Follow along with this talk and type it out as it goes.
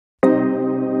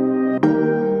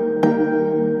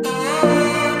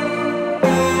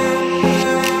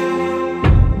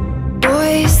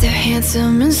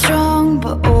handsome and strong,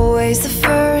 but always the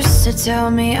first to tell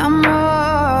me I'm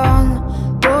wrong.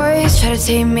 Boys try to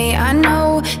tame me, I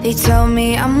know. They tell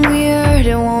me I'm weird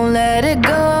and won't let it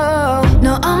go.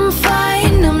 No, I'm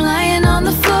fine, I'm lying on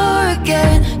the floor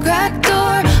again. Cracked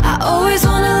door, I always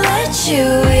wanna let you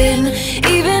in.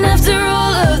 Even after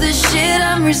all of this shit,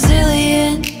 I'm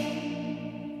resilient.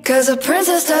 Cause a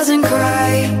princess doesn't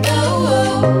cry.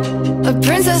 A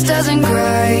princess doesn't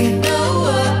cry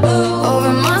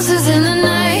over monsters in the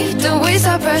night. Don't waste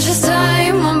our precious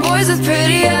time on boys with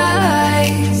pretty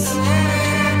eyes.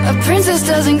 A princess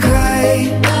doesn't cry.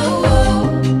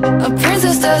 A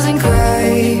princess doesn't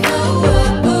cry.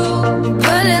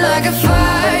 Burning like a fire.